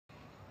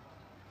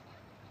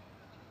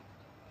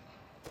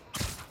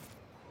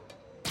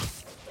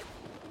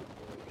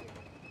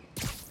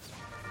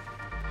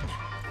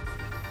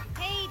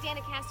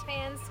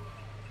fans,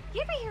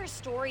 you ever hear a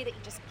story that you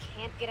just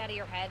can't get out of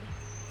your head?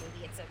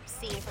 Maybe it's a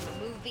scene from a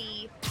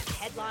movie, a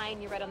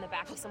headline you read on the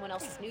back of someone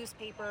else's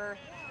newspaper,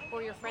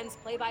 or your friend's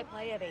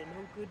play-by-play of a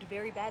no-good,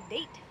 very bad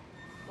date.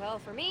 Well,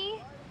 for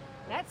me,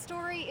 that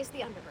story is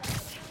the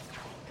underground.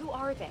 Who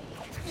are they?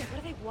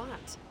 What do they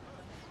want?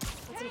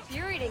 What's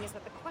infuriating is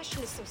that the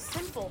question is so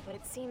simple, but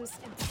it seems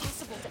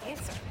impossible to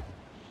answer.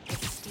 They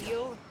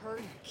steal,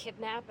 hurt,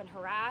 kidnap, and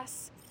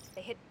harass.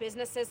 They hit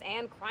businesses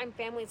and crime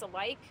families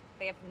alike.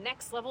 They have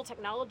next-level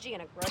technology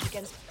and a grudge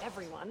against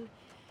everyone.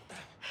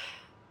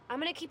 I'm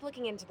gonna keep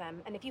looking into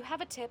them, and if you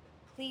have a tip,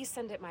 please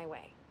send it my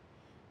way.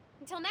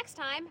 Until next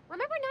time,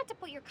 remember not to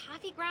put your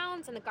coffee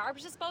grounds in the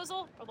garbage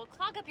disposal, or they'll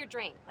clog up your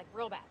drain, like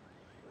real bad.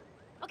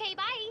 Okay,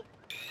 bye!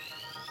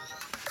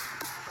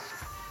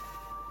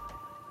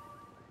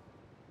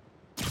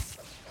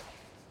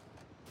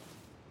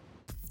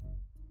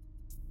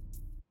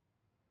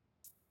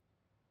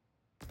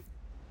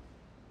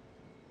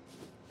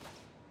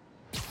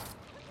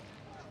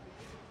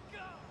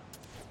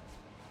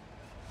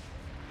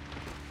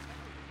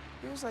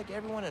 Feels like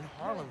everyone in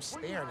Harlem's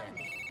staring at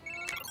me.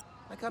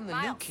 Like I'm the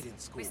new kid in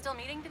school. We still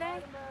meeting today?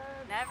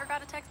 Never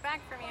got a text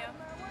back from you.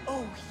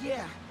 Oh,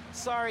 yeah.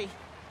 Sorry.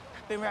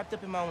 I've been wrapped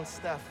up in my own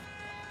stuff.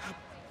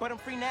 But I'm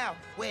free now.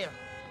 Where?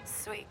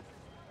 Sweet.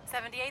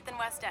 78th and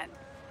West End.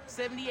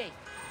 78.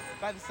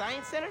 By the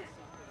Science Center?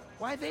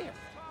 Why there?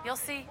 You'll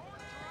see.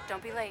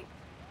 Don't be late.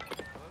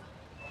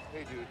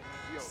 Hey, dude.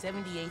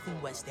 78th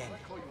and West End.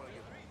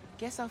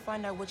 Guess I'll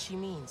find out what she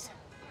means.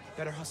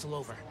 Better hustle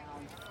over.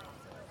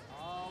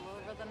 All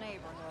over the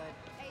neighborhood.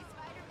 Hey,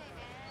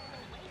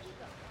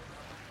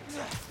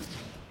 Spider-Man,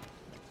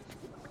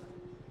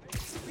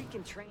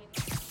 Freaking train.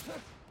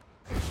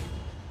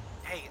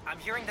 Hey, I'm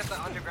hearing that the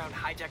underground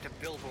hijacked a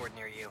billboard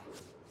near you.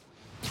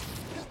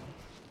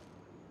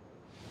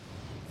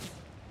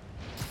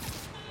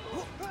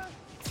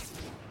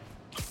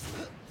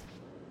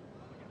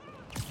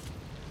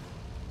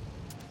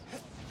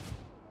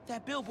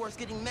 That billboard's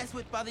getting messed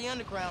with by the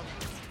underground.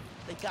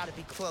 They gotta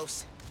be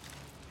close.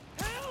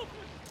 Help!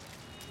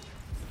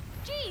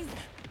 Jeez!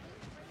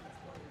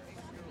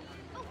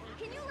 Oh,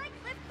 can you, like,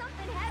 lift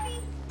something heavy?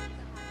 Look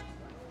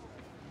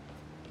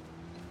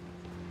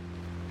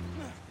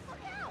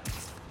out!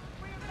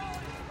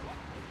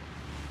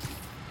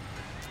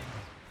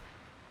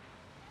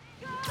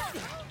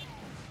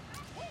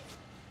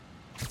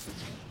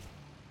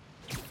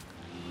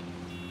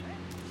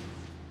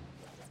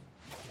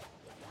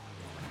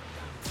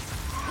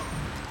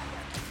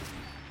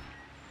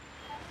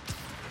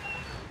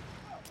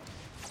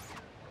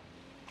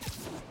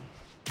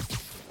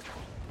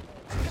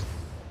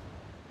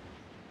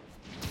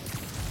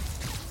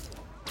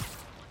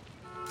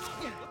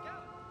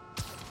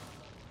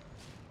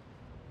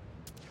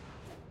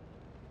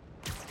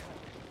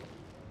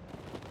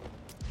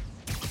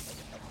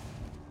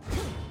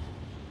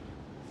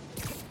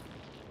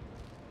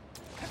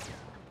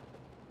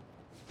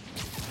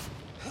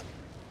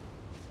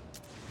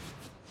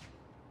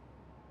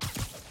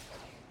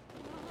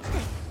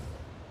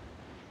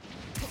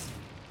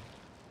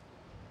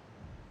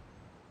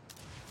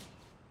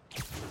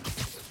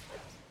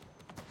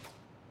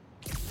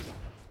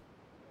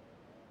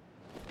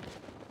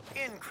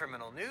 In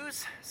criminal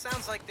news,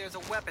 sounds like there's a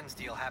weapons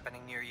deal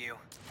happening near you.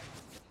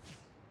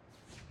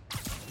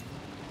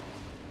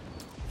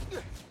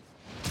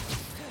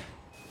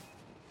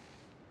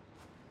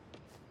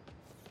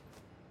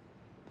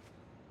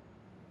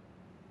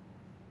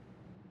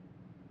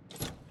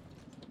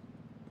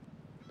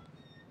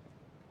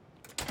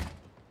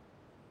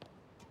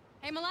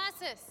 Hey,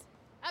 Molasses!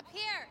 Up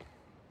here!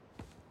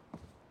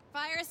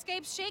 Fire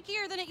escape's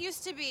shakier than it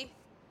used to be.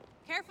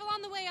 Careful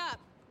on the way up.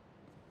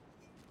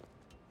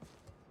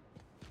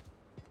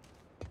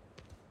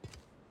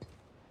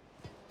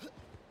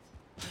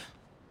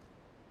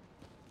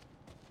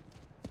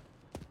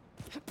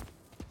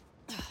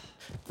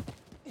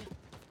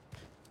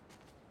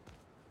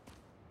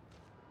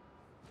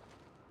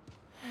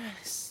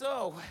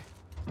 So,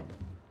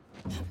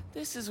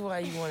 this is why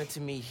you wanted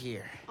to meet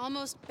here.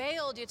 Almost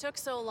bailed you took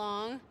so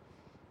long.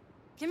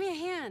 Give me a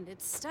hand,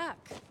 it's stuck.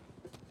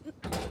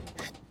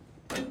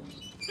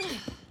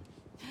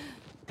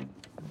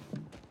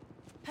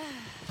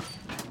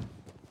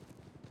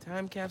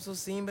 Time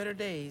capsule's seen better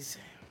days.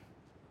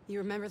 You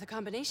remember the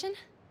combination?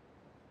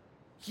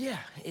 Yeah,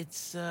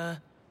 it's, man,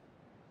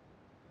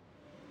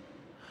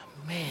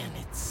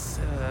 it's,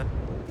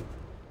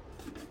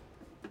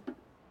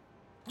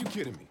 You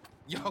kidding me?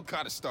 Y'all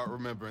gotta start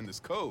remembering this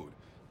code.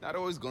 Not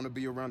always gonna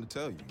be around to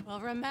tell you.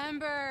 We'll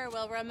remember.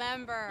 Well,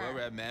 remember.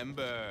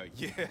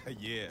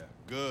 Yeah.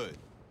 Good.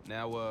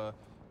 Now, what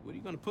are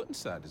you gonna put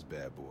inside this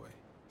bad boy?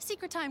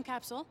 Secret time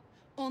capsule.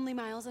 Only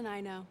Miles and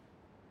I know.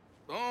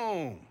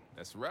 Boom.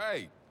 That's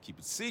right. Keep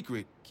it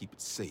secret. Keep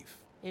it safe.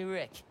 Hey,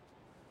 Rick,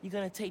 you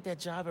gonna take that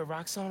job at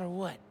Roxxon or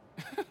what?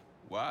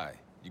 Why?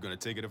 You gonna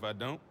take it if I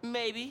don't?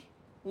 Maybe.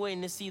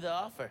 Waiting to see the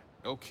offer.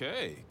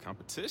 Okay.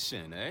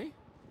 Competition, eh?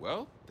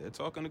 Well, they're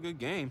talking a good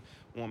game.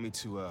 Want me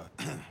to,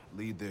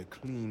 lead their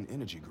clean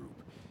energy group.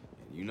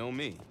 You know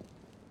me.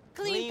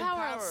 Clean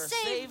power,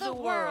 save the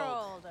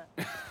world.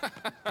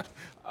 I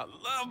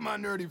love my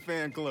nerdy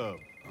fan club.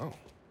 Oh,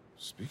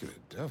 speaking of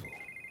the devil,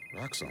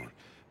 rock's on.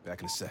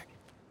 Back in a sec.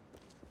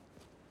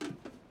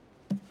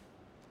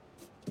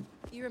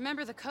 You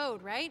remember the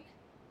code, right?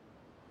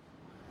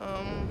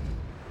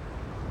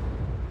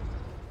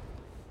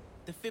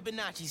 The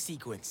Fibonacci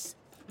sequence.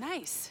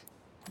 Nice.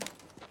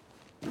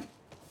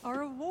 A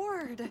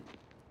reward.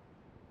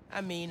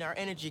 I mean, our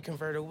energy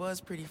converter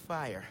was pretty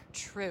fire.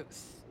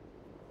 Truth.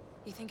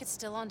 You think it's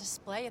still on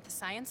display at the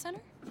Science Center?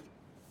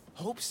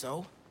 Hope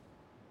so.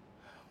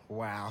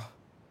 Wow.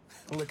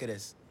 Look at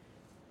us.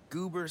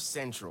 Goober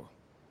Central.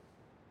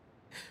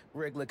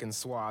 Rick looking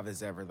suave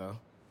as ever, though.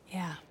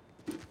 Yeah.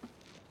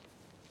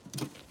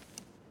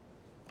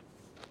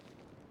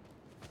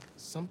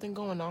 Something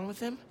going on with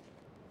him?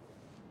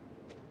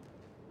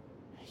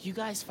 You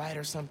guys fight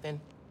or something?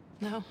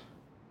 No.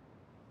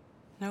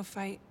 No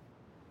fight.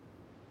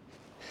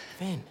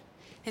 Finn,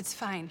 It's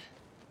fine.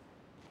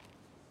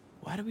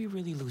 why do we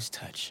really lose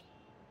touch?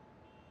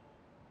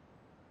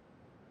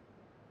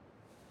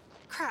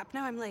 Crap,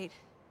 now I'm late.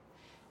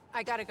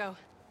 I gotta go.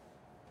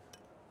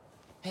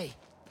 Hey,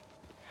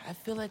 I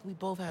feel like we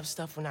both have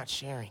stuff we're not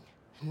sharing.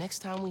 Next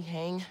time we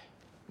hang,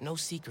 no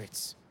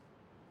secrets.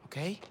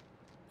 Okay?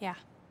 Yeah.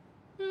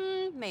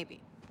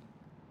 Maybe.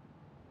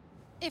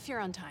 If you're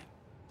on time.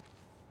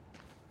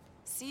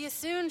 See you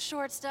soon,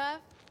 short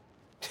stuff.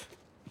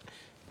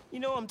 You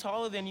know I'm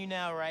taller than you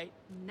now, right?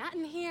 Not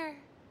in here.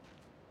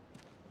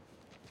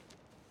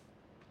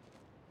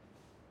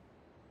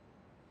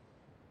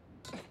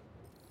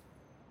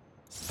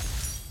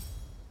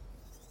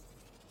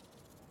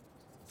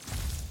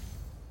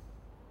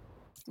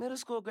 Middle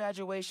school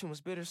graduation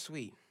was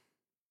bittersweet.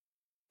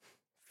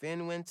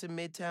 Finn went to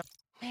Midtown.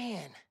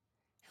 Man,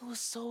 it was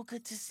so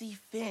good to see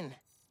Finn.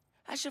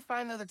 I should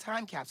find the other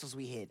time capsules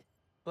we hid.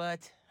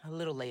 But a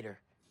little later.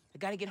 I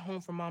gotta get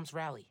home for Mom's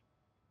rally.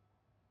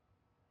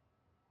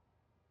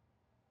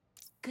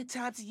 Good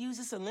time to use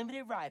this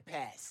unlimited ride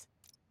pass.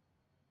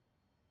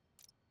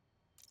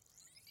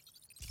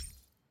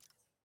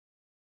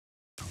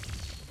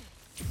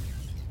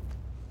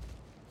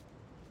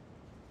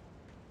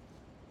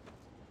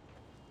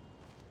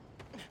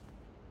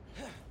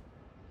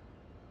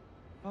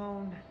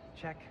 Phone,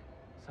 check.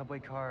 Subway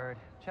card,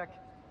 check.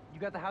 You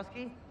got the house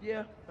key?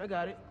 Yeah, I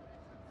got it.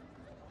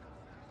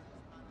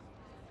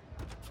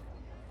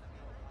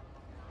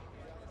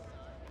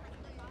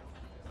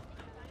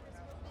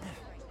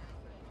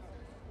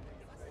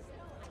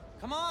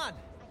 Come on!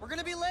 We're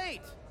gonna be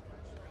late!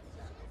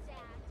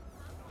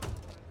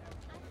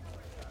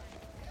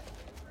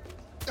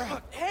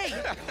 Hey!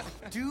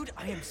 Dude,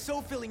 I am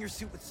so filling your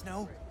suit with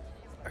snow.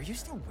 Are you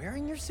still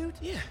wearing your suit?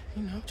 Yeah,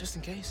 you know, just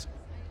in case.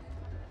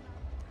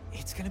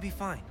 It's gonna be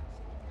fine.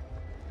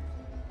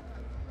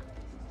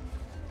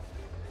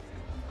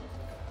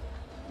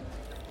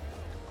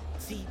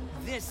 See,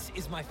 this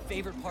is my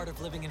favorite part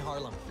of living in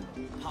Harlem.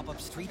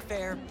 Pop-up street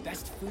fair,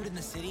 best food in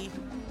the city,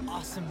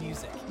 awesome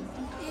music.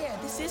 Yeah,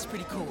 this is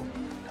pretty cool.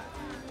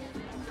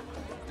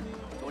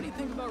 What do you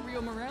think about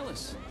Rio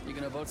Morales? You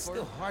gonna vote It's for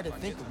still her? hard to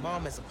think of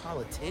Mom as a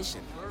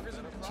politician.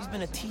 She's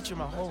been a teacher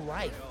my whole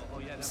life.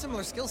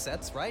 Similar skill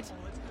sets, right?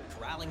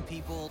 Corralling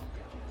people.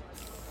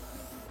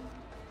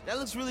 That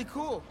looks really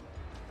cool.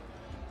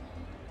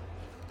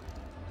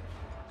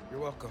 You're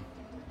welcome.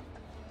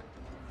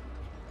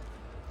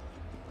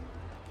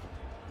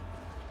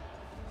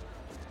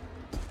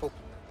 Oh.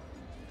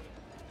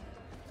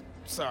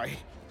 Sorry.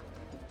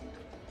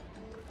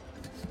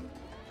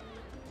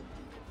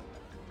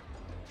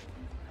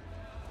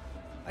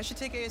 I should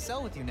take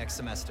ASL with you next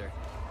semester.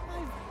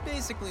 I've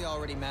basically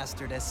already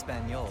mastered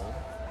Espanol.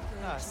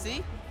 Ah,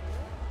 see?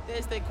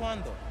 Desde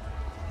cuando?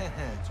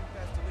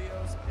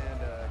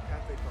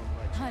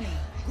 Honey.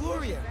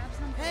 Gloria!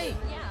 Hey!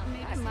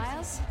 Hi,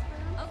 Miles.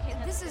 Okay,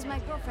 this is my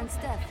girlfriend,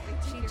 Steph.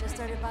 She just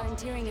started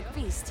volunteering at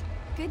Feast.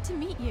 Good to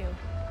meet you.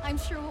 I'm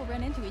sure we'll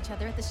run into each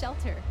other at the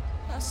shelter.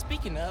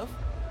 Speaking of,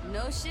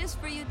 No shifts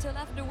for you till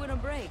after winter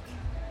break.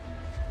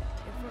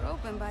 If we're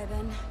open by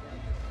then.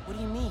 what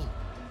do you mean?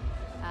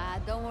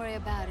 Don't worry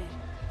about it.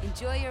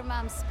 Enjoy your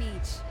mom's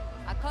speech.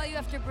 I'll call you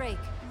after break.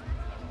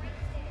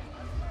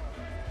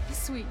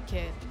 Sweet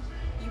kid.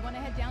 You want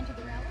to head down to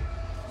the rally?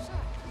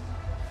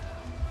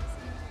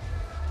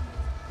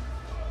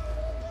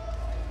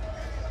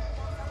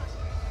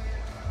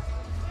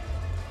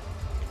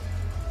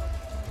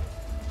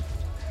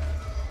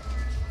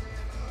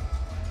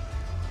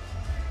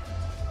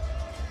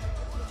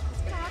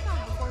 Let's get a hot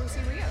dog before we see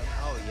Rio.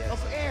 Oh, yes.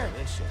 Of air.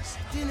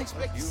 Didn't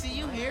expect to see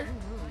you here.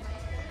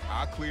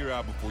 I'll clear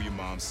out before your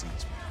mom sees me.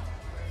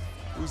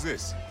 Who's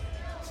this?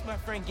 It's my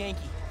friend Genki.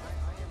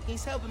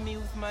 He's helping me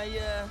with my,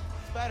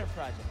 spider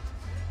project.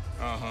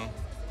 Uh-huh.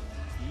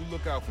 You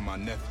look out for my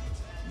nephew.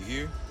 You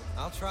hear?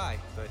 I'll try,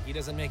 but he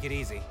doesn't make it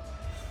easy.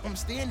 I'm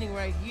standing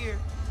right here.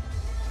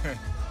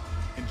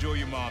 Enjoy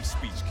your mom's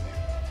speech, kid.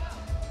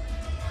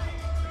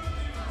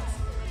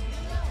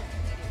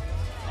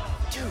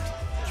 Dude,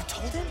 you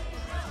told him?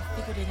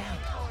 figured it out.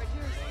 I'll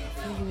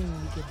fill you in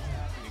when we get home.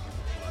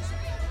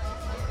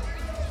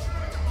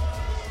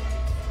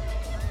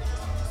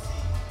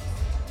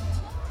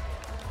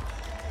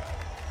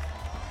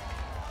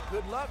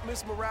 Good luck,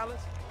 Miss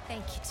Morales.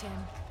 Thank you,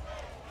 Tim.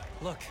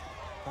 Look,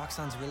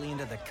 Roxxon's really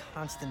into the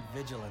constant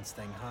vigilance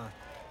thing, huh?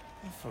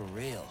 For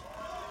real.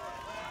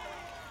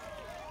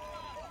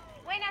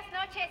 Buenas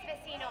noches,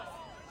 vecinos.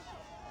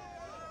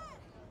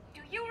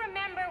 Do you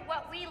remember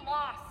what we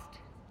lost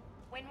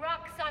when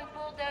Roxxon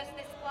bulldozed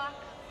this block?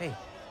 Hey,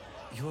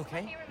 you okay?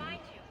 Let me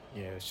remind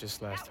you. Yeah, it's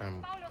just last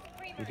time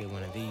we did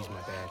one of these,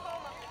 my bad.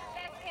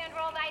 Best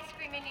hand-rolled ice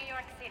cream in New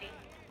York City.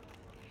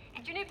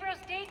 And Junipero's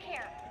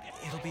daycare.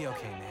 It'll be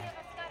okay, man.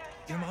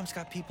 Your mom's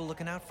got people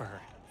looking out for her.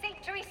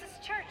 St. Teresa's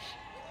Church,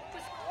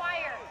 whose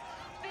choir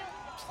built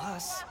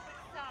Plus, song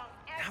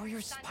now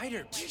you're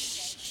Spider.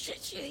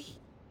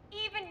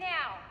 Even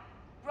now,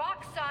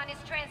 Roxxon is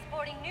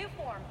transporting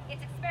Newform,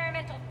 its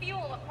experimental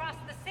fuel, across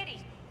the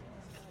city.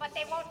 But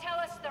they won't tell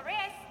us the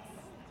risks.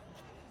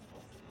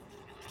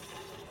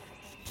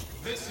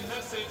 This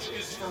message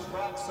is for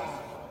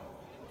Roxxon.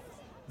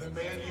 The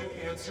man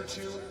you answer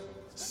to,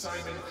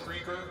 Simon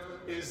Krieger,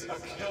 is a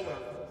killer.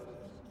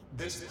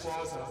 This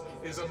plaza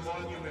is a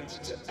monument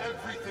to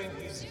everything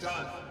he's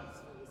done.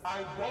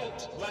 I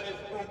won't let it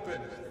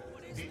open.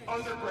 The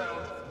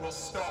underground will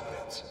stop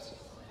it.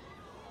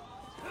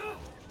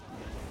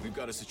 We've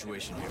got a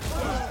situation here.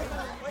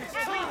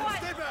 Everyone,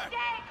 stay back!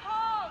 Stay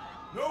calm!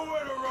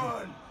 Nowhere to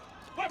run!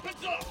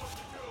 Weapons up!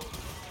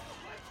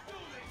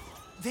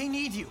 They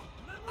need you.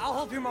 I'll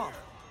help your mom.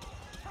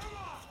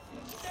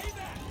 Stay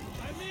back!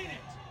 I mean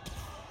it!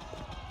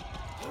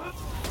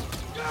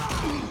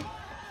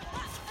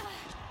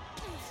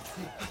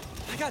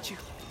 I got you.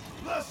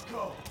 Let's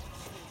go!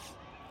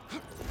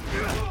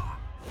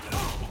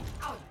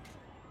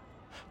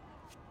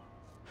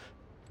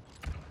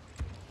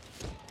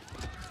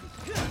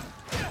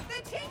 The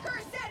Tinker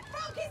said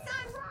focus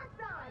on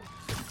Roxxon!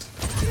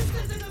 This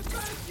isn't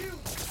about you,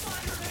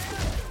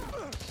 Spider-Man!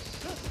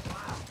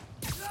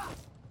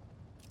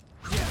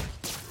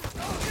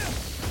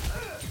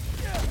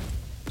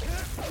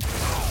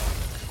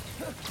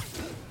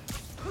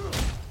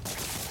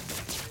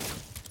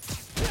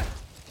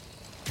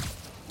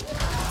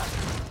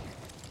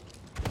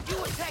 You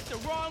attacked the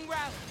wrong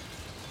route!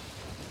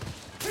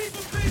 Keep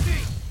him busy!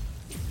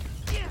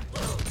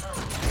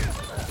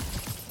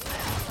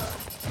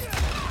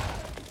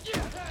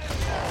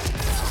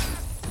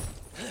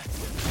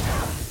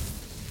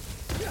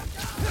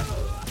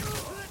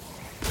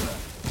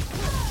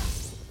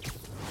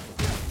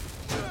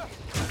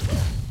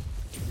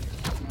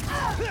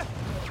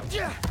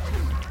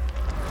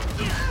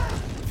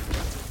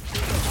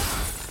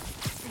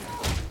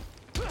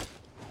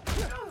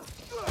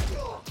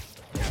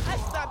 I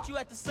stopped you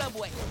at the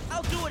subway.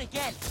 I'll do it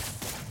again.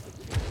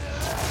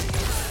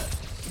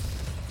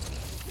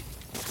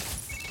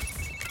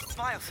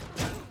 Miles,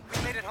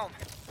 we made it home.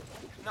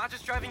 Not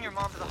just driving your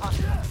mom to the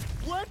hospital.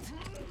 What?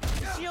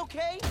 Is she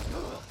okay?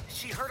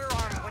 She hurt her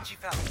arm when she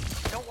fell.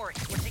 Don't worry,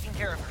 we're taking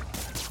care of her.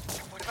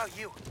 What about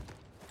you?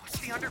 What's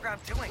the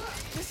underground doing?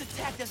 This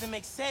attack doesn't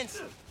make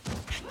sense. I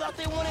thought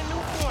they wanted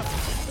new form,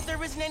 but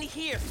there isn't any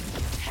here.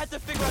 Had to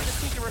figure out the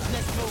Tinkerer's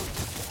next move.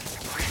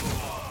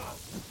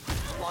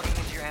 Logging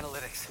into your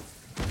analytics.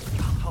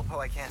 I'll help how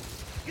I can.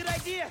 Good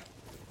idea.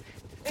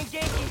 And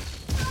Genki,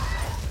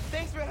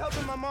 thanks for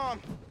helping my mom.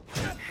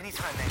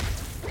 Anytime, man.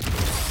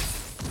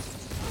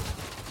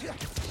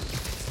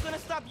 It's gonna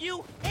stop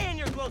you and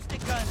your glow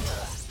stick gun.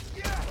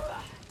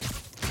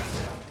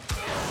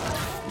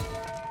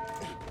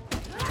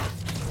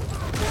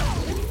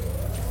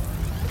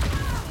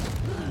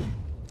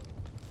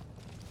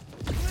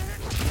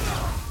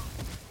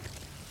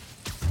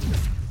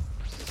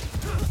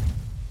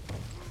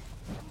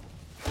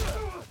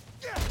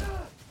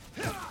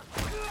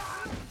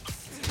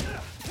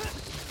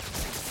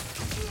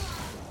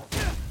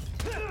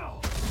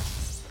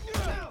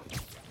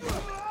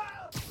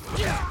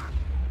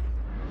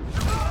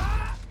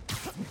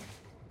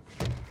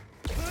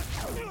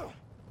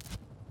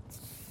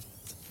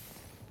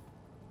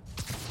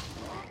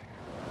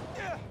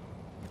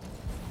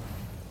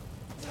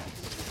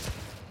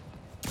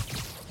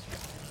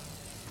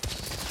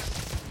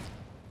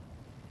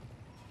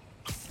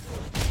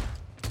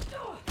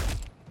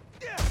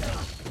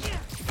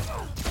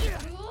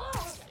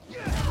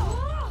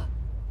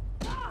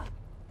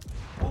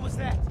 What was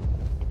that?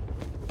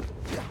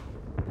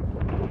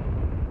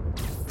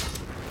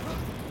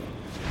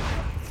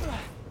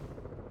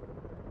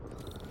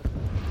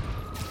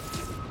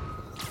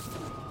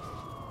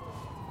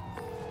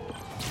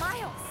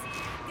 Miles!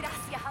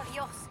 Gracias a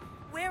Dios.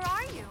 Where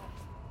are you?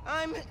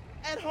 I'm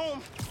at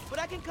home, but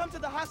I can come to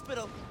the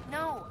hospital.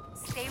 No,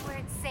 stay where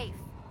it's safe.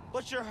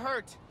 But you're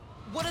hurt.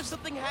 What if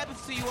something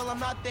happens to you while I'm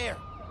not there?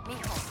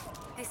 Mijo,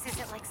 this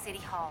isn't like City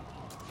Hall.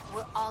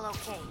 We're all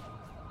okay.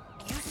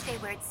 You stay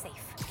where it's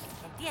safe.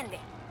 Entiende?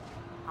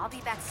 I'll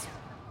be back soon.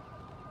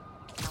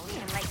 I'll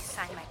even let you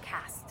sign my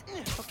cast.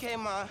 Okay,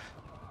 Ma.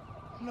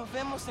 Nos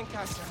vemos en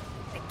casa.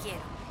 Te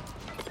quiero.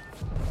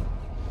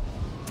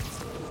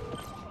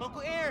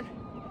 Uncle Aaron,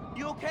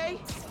 you okay?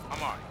 I'm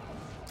alright.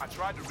 I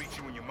tried to reach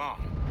you and your mom.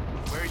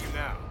 Where are you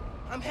now?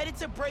 I'm headed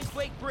to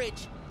Braithwaite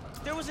Bridge.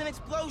 There was an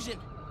explosion.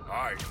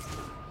 Alright.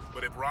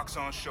 But if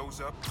Roxxon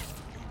shows up,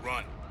 you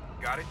run.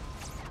 Got it?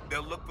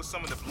 They'll look for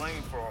some of the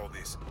blame for all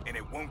this, and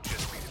it won't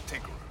just be the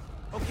Tinkerer.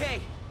 Okay.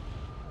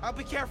 I'll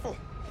be careful.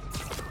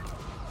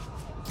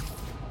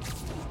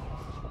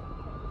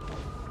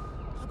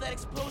 Oh, that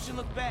explosion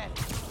looked bad.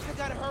 I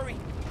gotta hurry.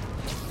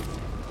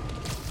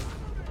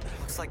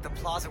 Looks like the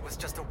plaza was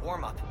just a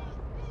warm-up.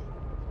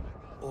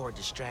 Or a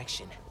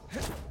distraction.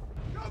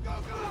 Go, go, go!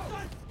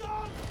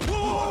 Stop!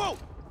 Whoa, whoa, whoa!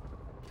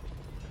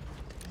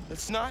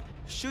 Let's not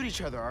shoot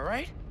each other, all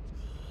right?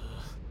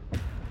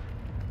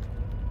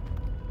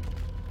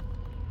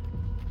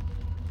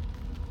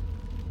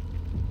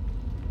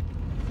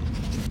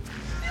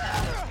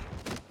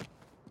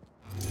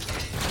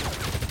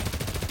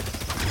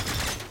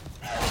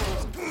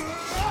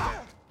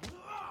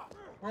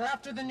 We're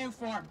after the new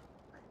form.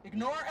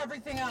 Ignore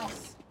everything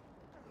else.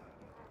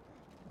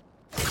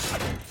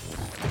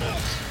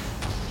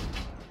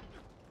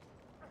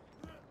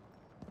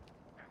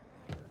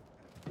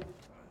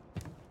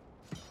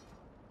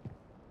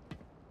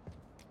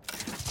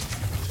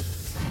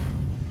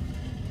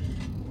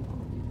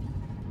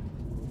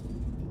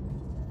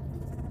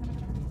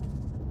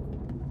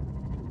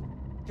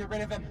 Get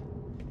rid of him.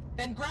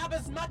 Then grab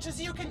as much as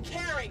you can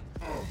carry!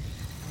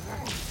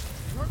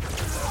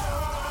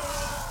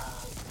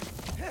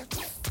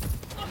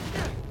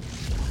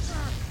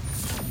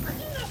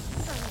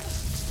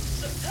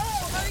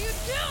 What are you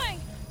doing?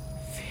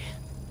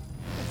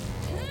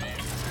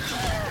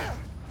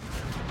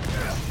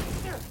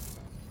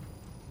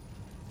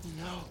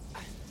 No.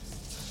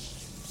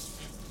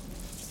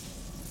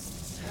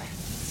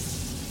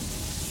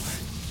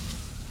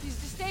 He's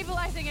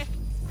destabilizing it.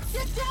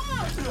 Get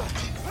down!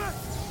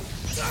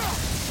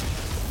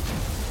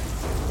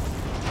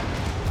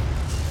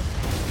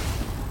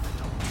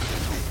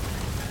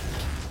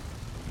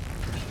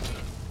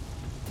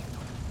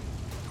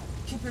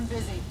 Keep him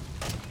busy.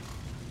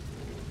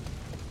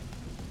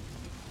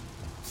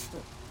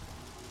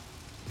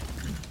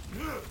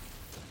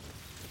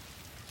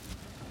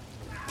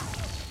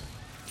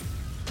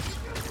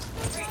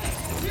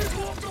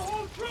 People off the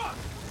whole truck!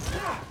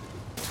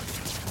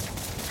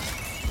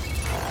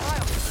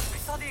 Kyle, I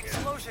saw the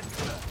explosion.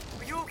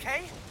 Are you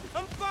okay?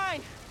 I'm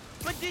fine.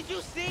 But did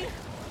you see?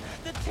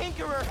 The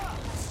Tinkerer.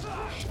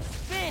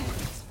 Finn.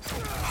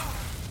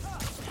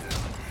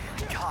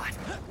 God.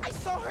 I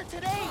saw her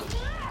today.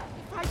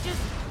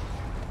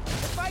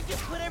 If I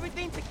just put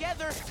everything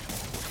together.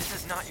 This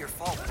is not your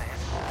fault, man.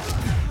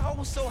 I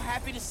was so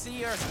happy to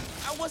see her.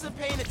 I wasn't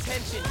paying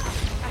attention.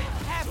 I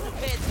have to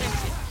pay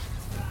attention.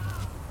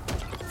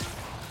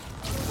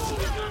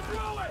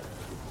 Throw it!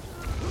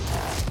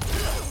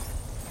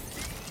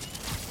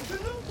 The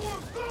new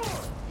form's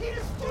gone! He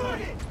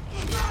destroyed it!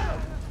 Got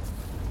him!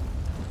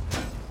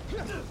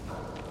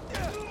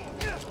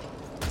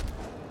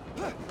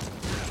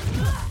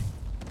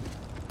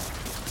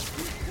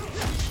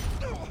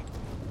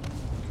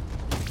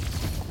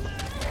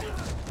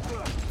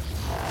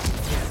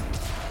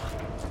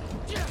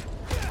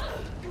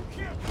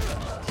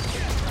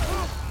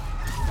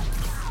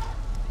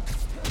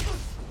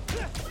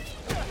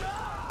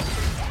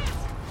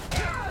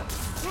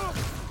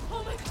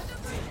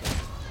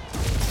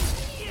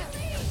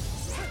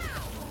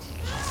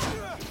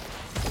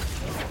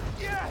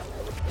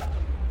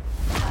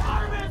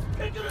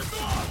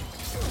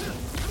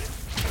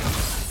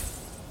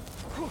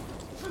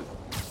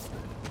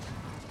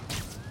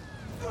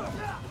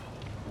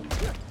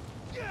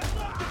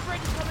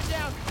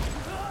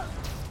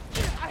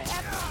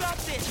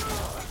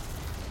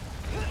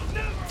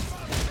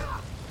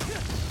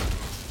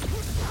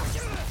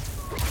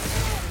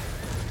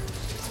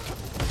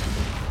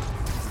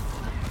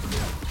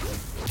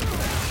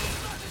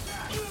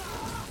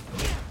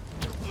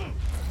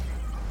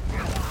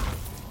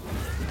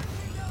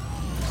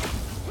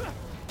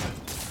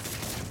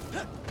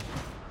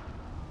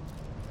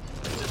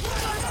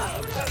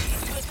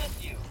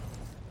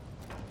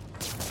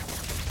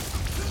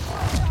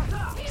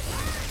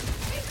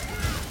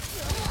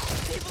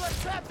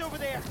 Over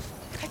there.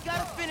 I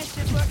gotta finish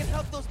it so I can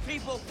help those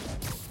people.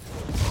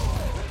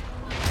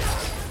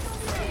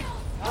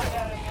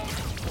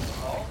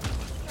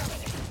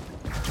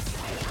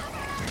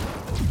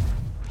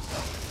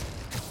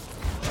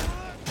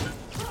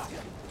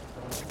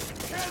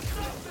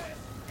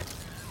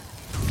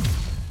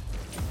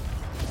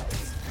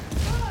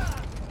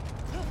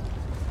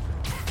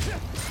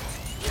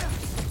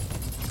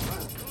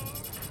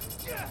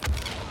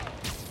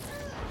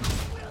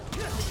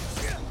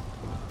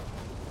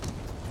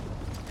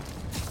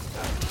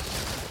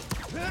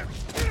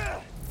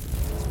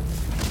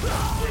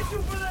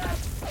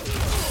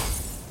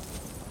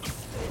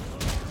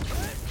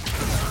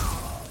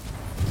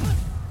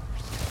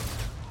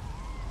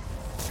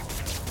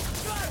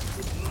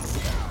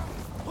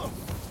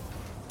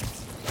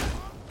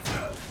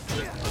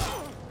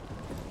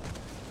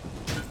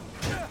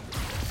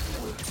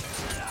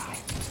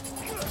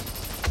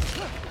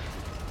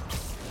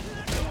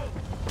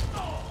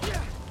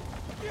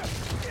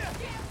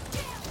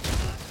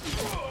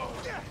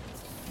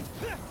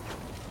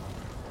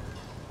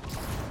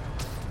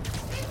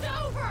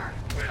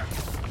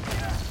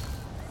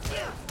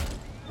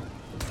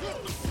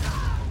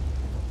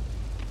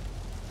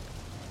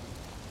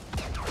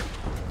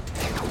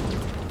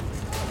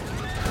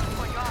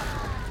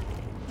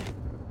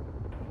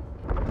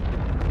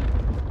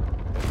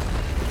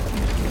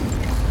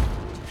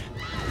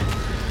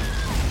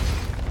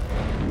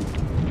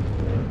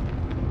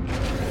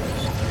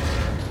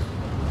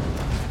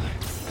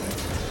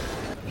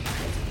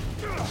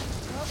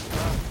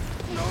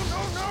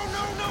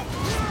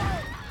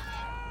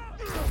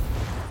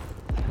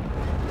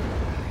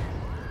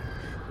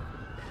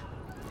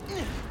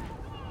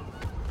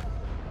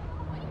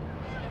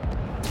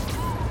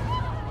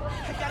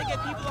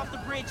 get people off the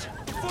bridge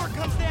before it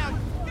comes down.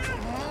 Come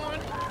on.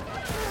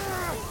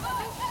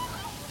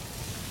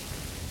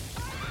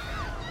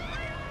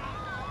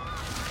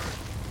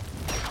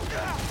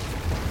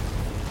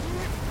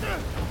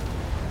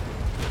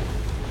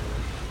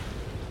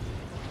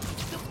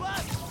 The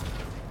bus!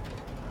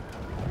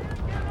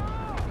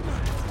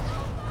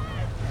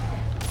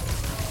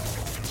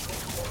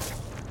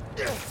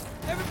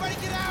 Everybody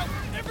get out!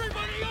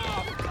 Everybody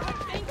off!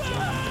 Thank you!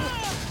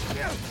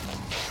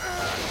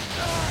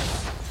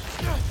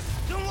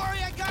 Don't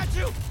worry, I got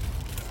you!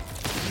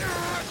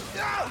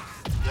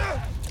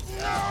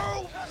 No!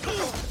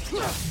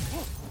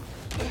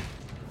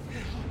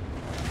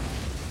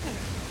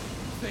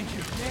 Thank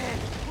you. Man.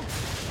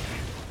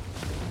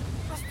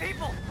 Those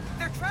people,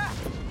 they're trapped.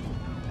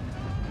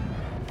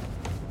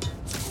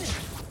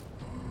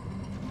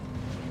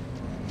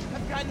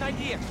 I've got an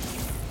idea.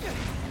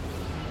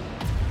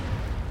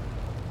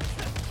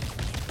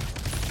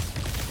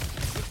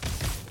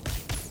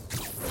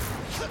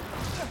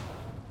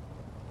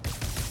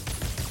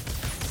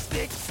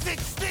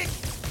 Stick!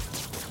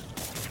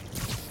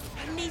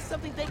 I need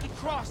something they can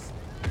cross.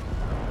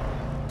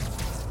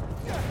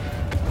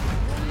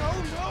 No!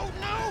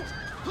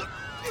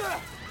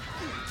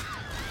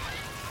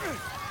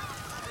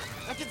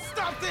 I can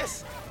stop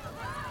this!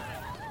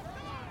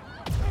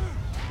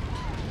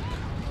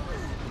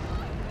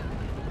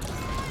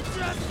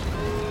 Just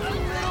a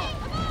little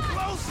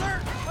closer!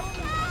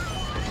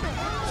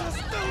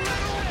 Just a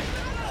little!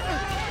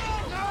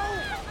 No!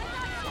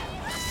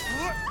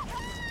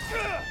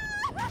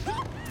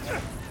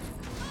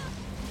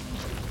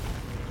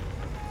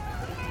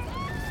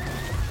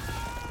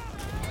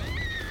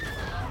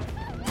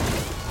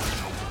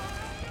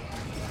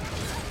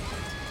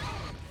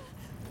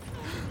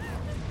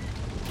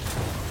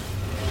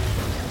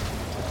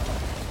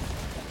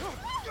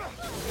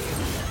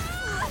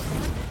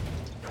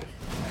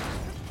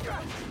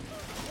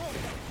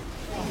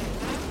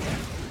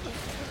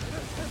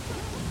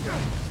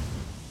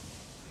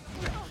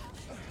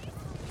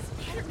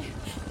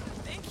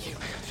 Thank you.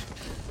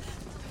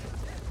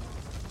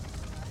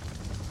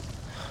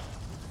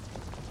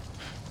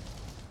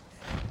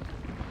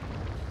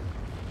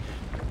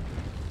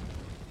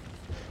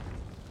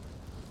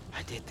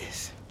 I did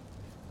this.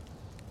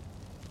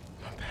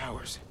 My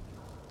powers.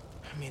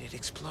 I made it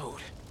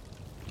explode.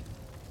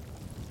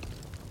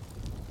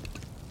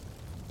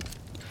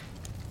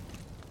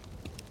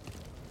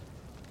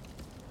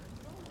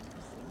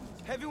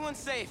 Everyone's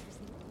safe.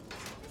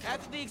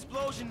 After the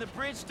explosion, the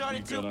bridge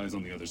started We've got eyes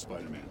on the other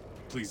Spider-Man.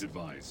 Please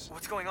advise.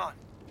 What's going on?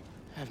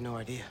 I have no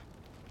idea.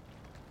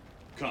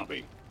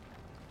 Copy.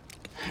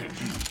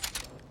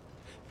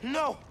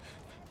 No!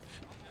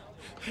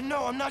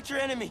 No, I'm not your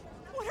enemy.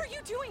 What are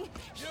you doing?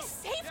 He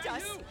saved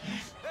us!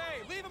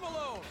 Hey, leave him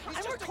alone!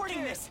 I'm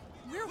recording this.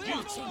 We're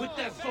watching. Put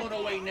that phone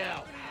away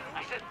now.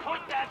 I said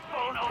put that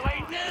phone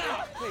away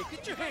now! Hey,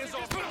 get your hands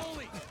off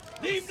me!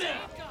 Leave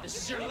now! This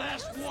is your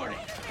last warning.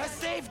 I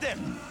saved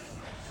him!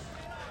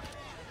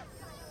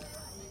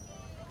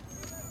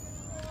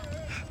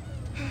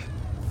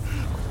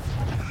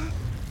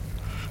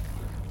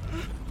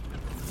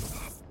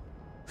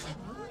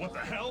 What the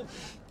hell?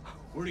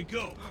 Where'd he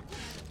go?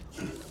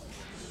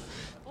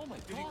 Oh my,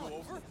 did he go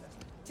over?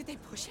 Did they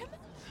push him?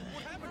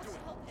 What happened to him?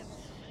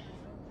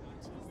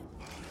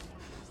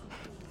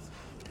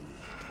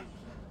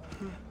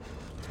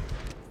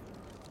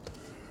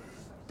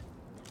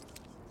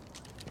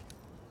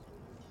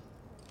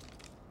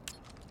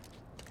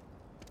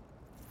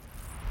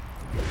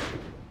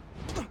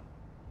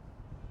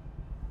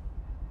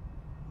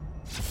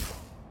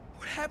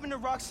 What happened to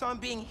Roxxon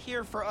being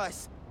here for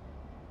us?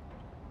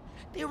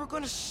 They were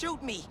gonna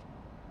shoot me.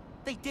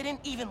 They didn't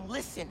even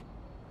listen.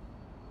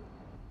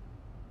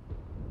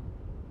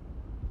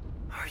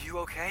 Are you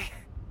okay?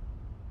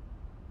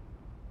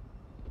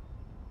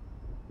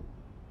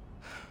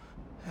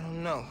 I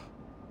don't know.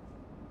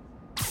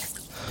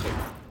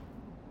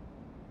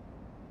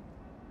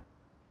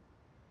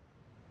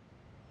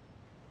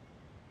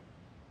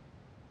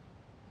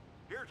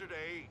 Here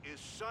today is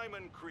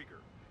Simon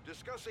Krieger,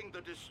 discussing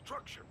the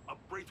destruction of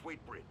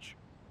Braithwaite Bridge.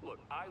 Look,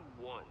 I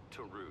want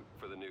to root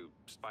for the new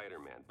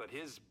Spider-Man, but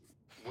his,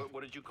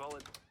 what did you call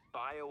it?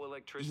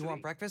 Bioelectricity? You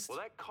want breakfast? Well,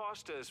 that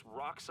cost us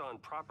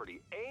Roxxon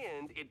property,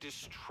 and it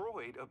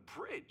destroyed a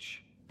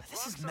bridge. But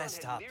this is Roxxon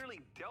messed had up.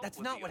 nearly dealt That's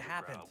with not the what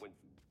underground happened. when-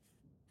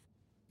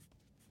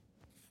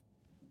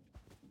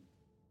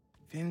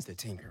 Finn's the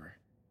Tinkerer.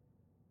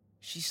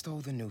 She stole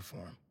the new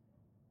form.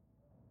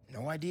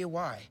 No idea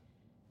why.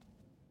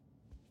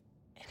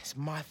 And it's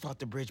my fault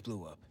the bridge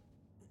blew up.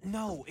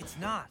 No, it's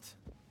not.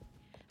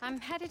 I'm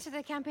headed to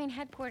the campaign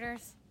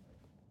headquarters.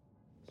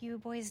 You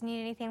boys need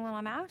anything while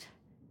I'm out?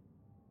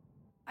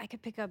 I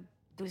could pick up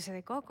dulce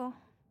de coco.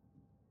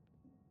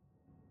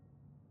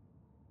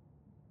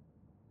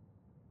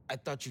 I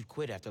thought you'd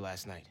quit after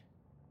last night.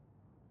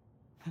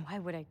 Why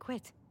would I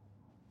quit?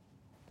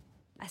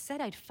 I said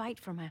I'd fight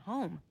for my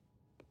home.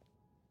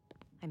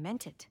 I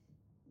meant it.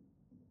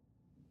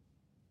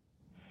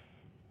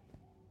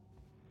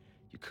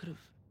 You could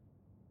have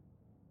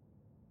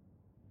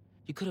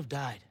You could have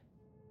died.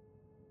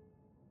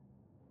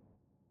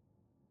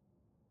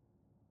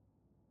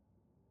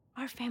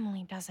 Our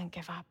family doesn't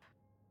give up.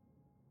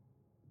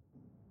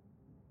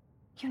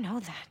 You know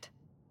that.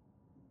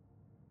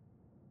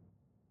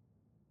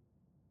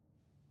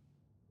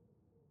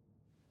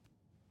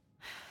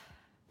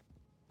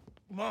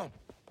 Mom!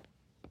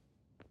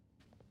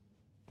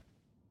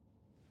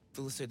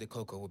 Dulce de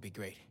Coco would be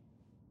great.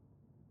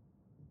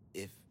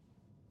 If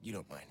you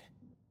don't mind.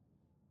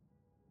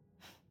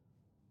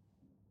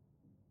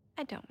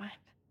 I don't mind.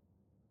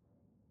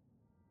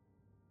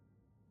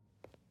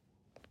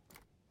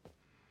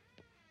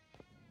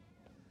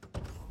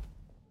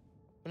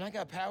 When I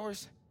got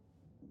powers,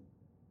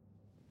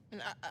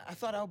 and I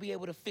thought I would be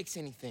able to fix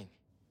anything.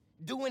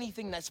 Do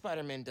anything that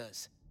Spider-Man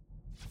does.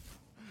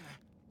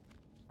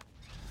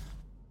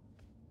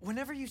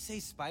 Whenever you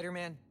say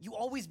Spider-Man, you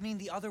always mean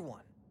the other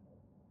one.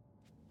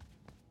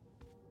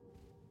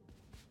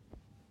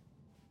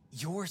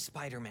 You're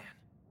Spider-Man.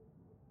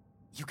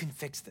 You can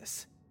fix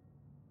this.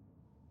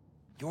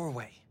 Your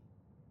way.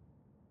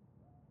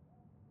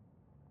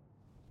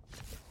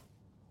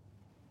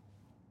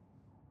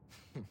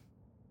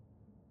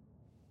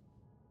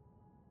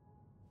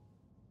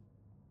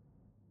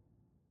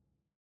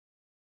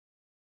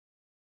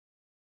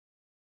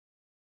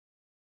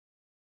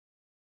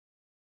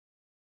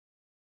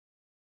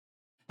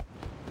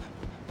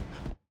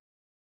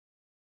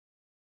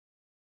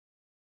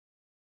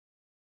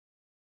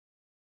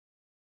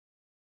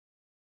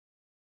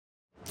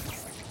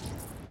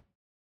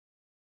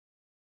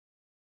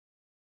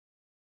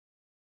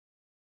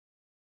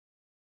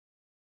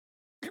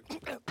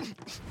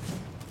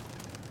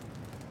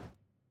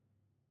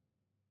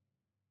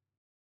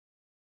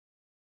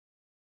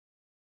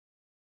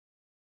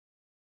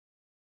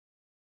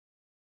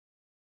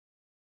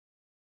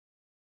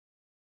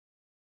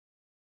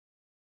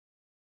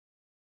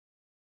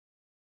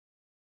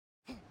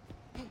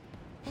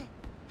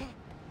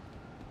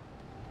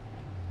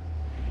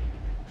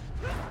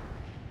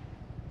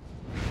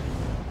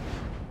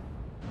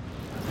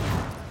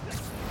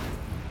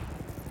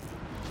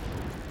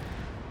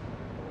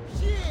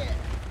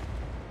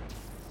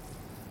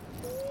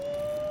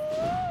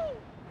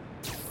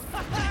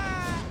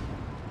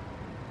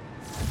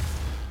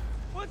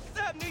 What's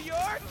up, New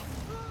York?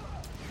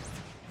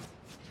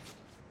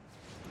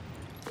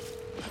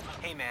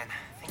 Hey man,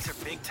 things are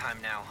big time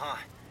now, huh?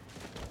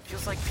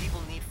 Feels like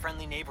people need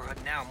friendly neighborhood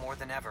now more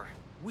than ever.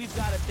 We've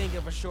got to think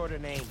of a shorter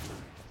name.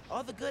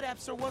 All the good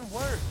apps are one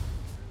word.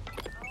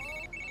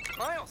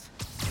 Miles,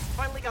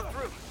 finally got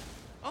through.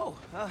 Oh,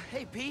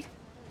 hey Pete.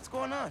 What's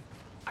going on?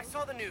 I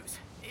saw the news.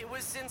 It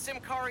was in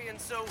Simkarian,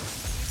 so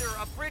either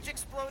a bridge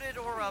exploded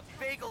or a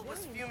bagel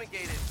was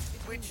fumigated,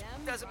 which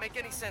doesn't make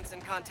any sense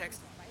in context.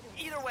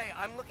 Either way,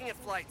 I'm looking at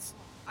flights.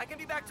 I can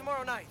be back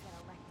tomorrow night.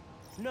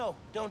 No,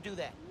 don't do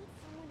that.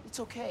 It's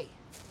okay.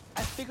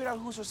 I figured out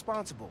who's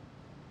responsible,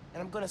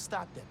 and I'm gonna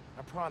stop them.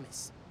 I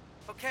promise.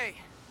 Okay,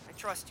 I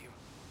trust you.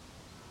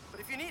 But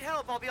if you need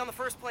help, I'll be on the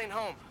first plane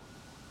home.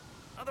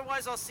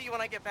 Otherwise, I'll see you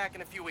when I get back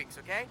in a few weeks,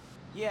 okay?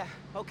 Yeah,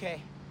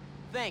 okay.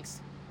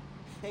 Thanks.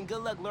 And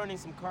good luck learning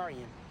some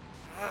Karian.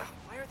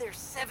 Why are there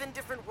 7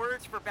 different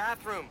words for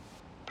bathroom?